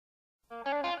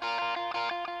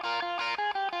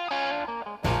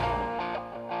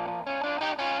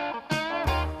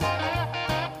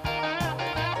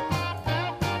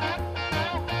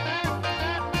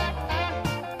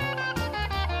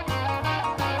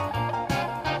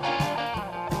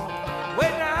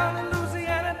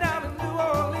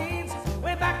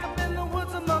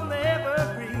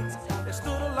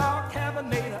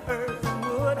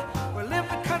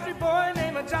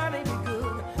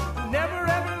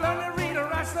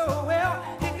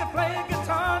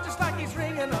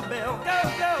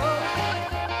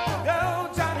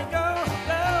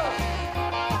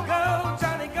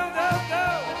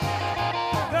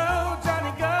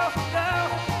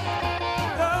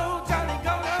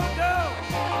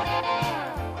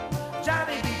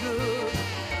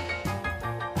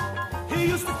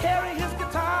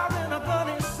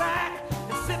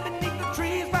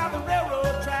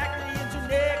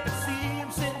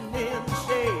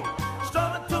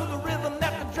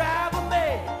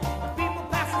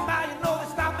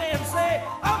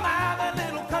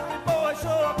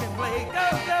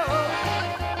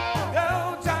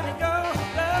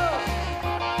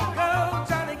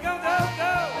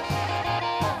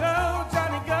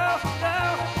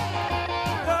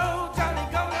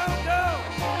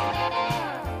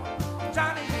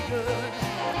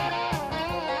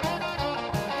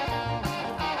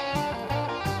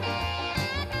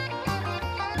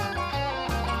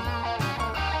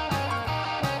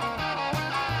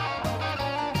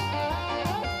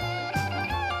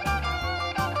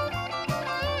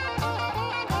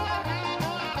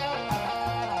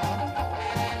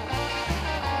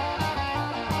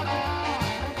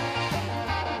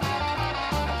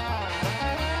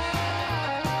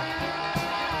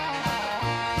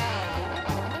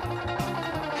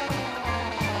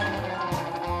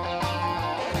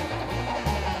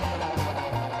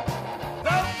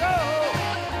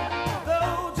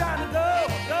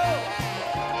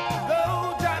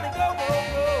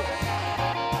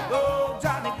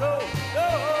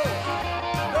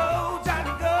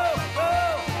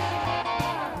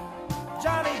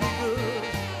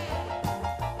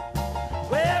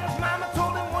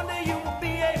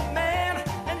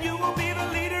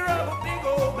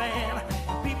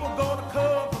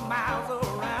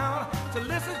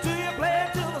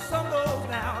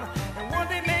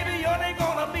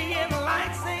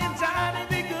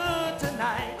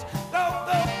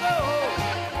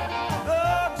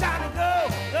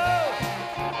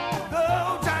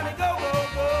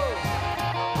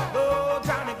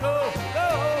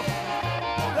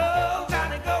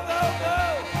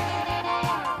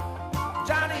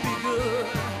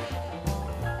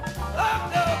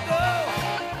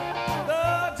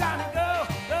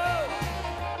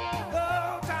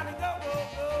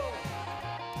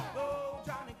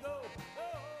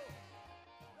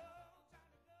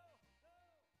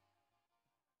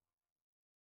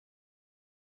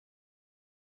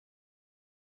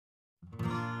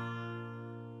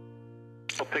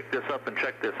I'll pick this up and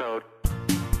check this out.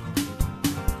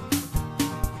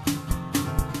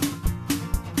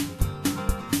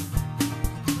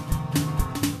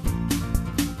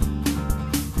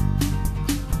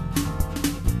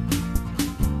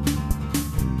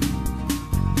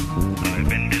 I've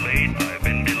been delayed, I've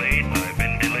been delayed, I've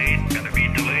been delayed, gonna be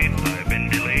delayed, I've been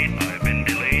delayed, I've been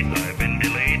delayed, I've been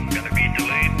delayed, gonna be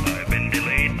delayed, I've been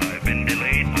delayed, I've been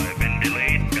delayed, I've been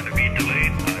delayed, gonna be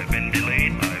delayed, I've been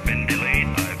delayed, I've been delayed,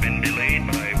 I've been delayed,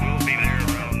 but I will be there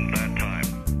around that time.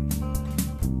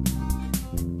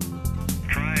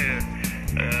 Try it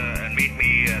and meet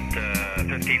me at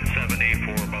 1570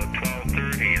 for about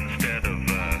 12:30 instead of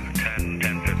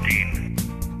 10:15.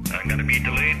 I'm gonna be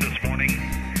delayed this morning.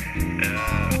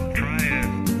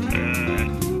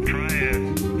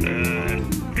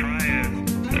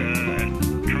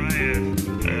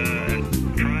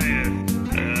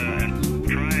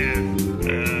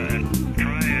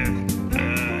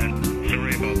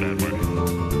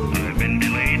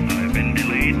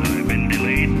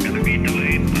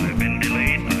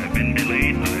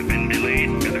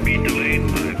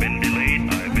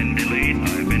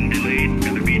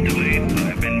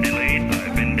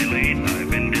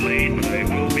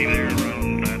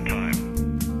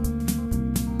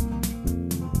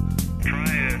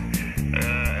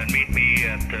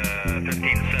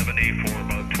 For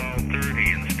about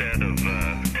 12:30 instead of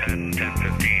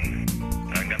 10:15.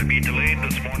 I'm gonna be delayed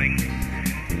this morning.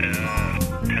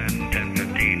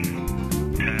 10:15.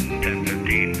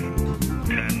 10:15.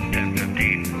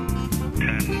 10:15.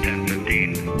 10:15. 10:15.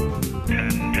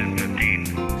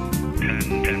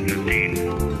 10:15.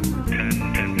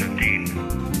 10:15.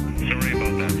 Sorry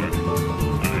about that, but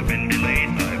I've been delayed.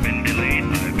 I've been delayed.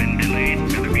 I've been delayed.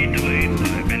 Gonna be delayed.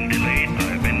 I've been delayed.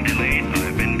 I've been delayed.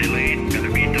 I've been delayed.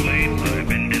 Gonna be delayed. I've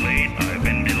been delayed. I've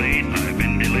been delayed. I've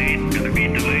been delayed. Gonna be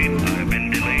delayed. I've been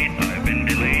delayed. I've been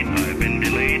delayed. I've been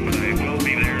delayed. But I will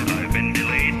be there. I've been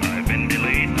delayed. I've been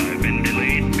delayed. I've been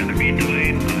delayed. Gonna be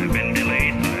delayed. I've been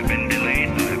delayed. I've been delayed.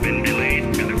 I've been delayed.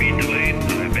 Gonna be delayed.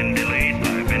 I've been delayed.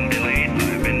 I've been delayed.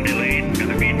 I've been delayed.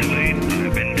 Gonna be delayed.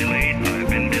 I've been delayed. I've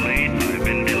been delayed. I've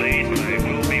been delayed. But I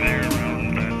will be there around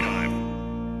that time.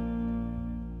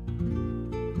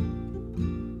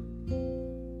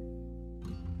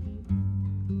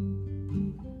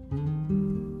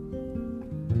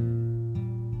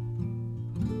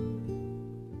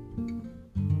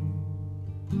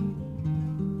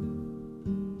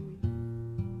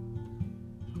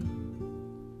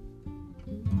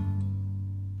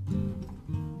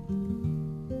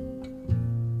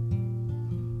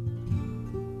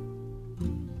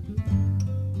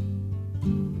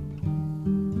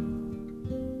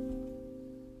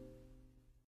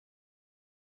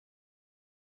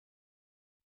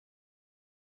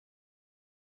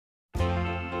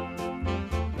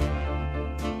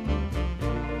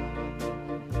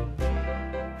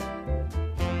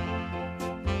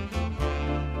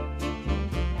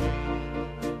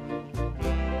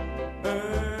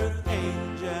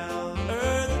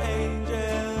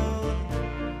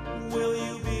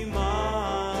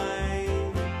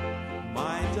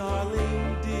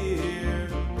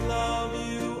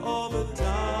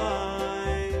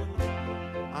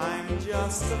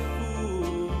 Just a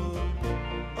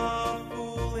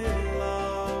fool in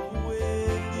love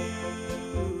with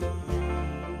you.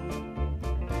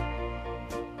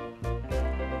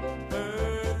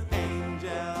 Earth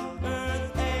angel,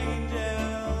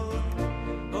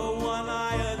 the one I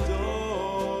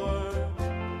adore.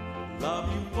 Love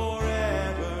you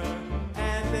forever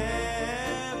and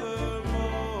evermore.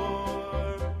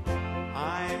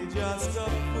 I'm just a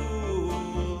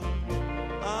fool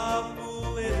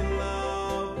in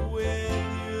love with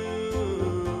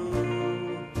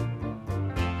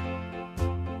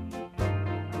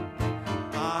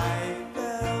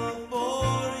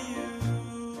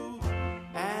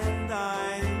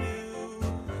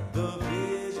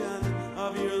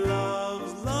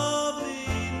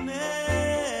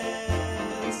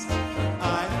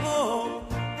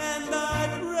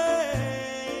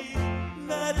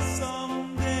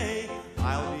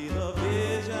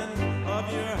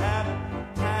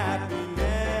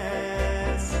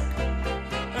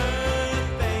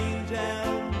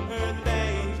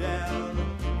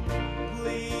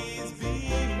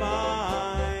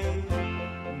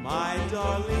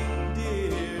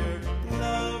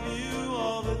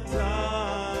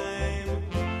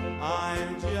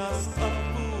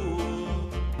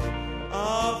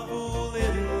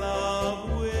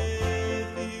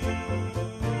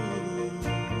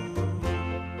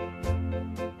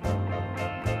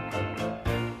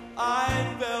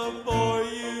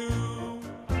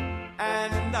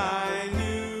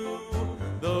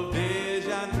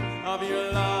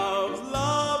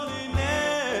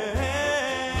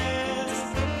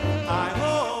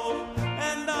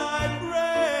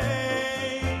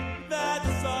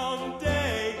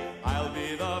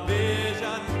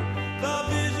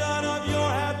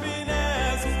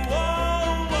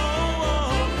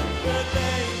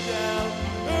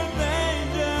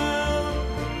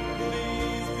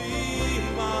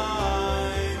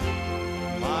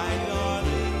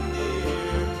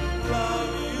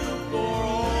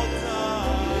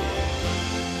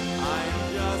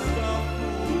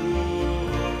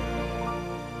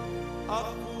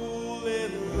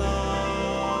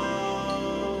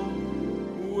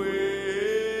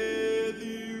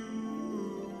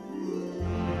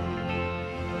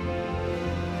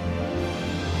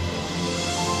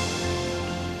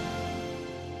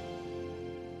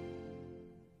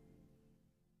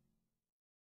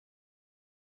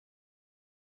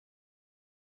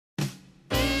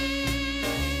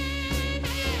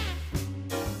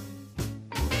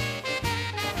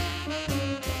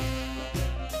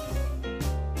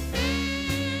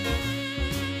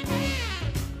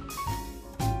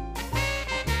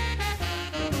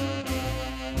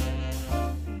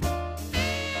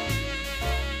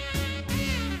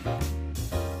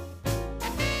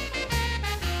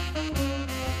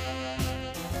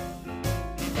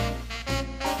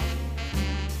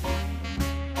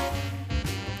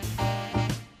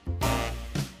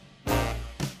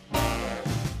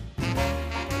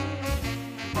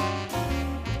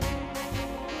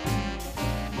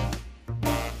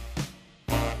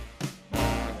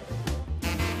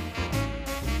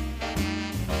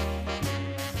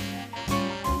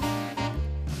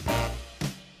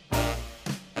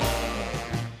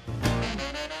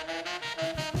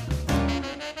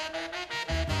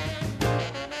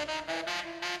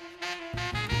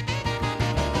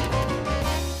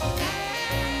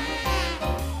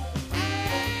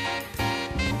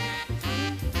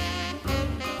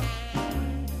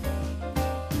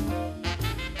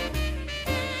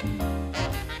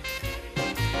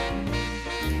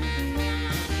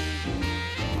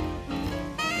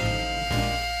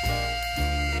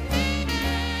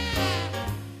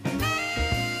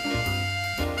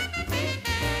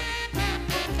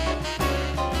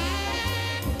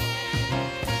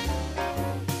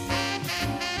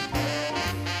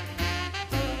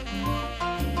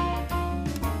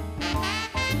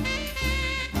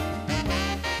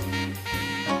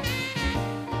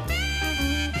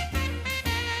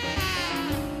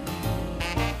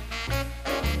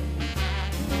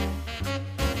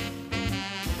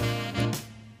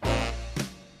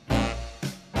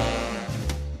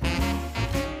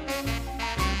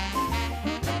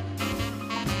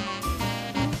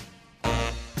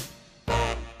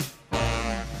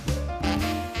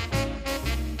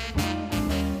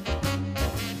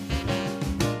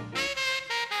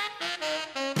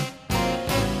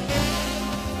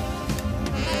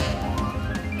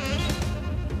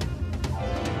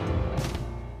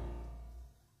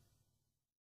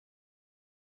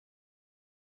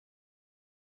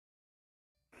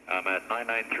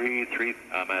 9933.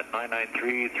 I'm at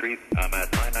 9933. I'm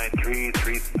at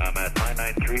 9933. I'm at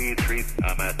 9933.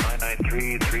 I'm at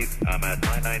 9933. I'm at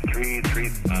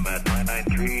 9933. I'm at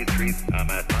 9933.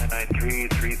 I'm at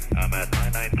 9933. I'm at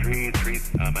 9933.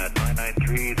 I'm at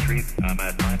 9933. I'm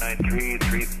at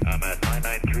 9933. I'm at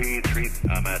 9933.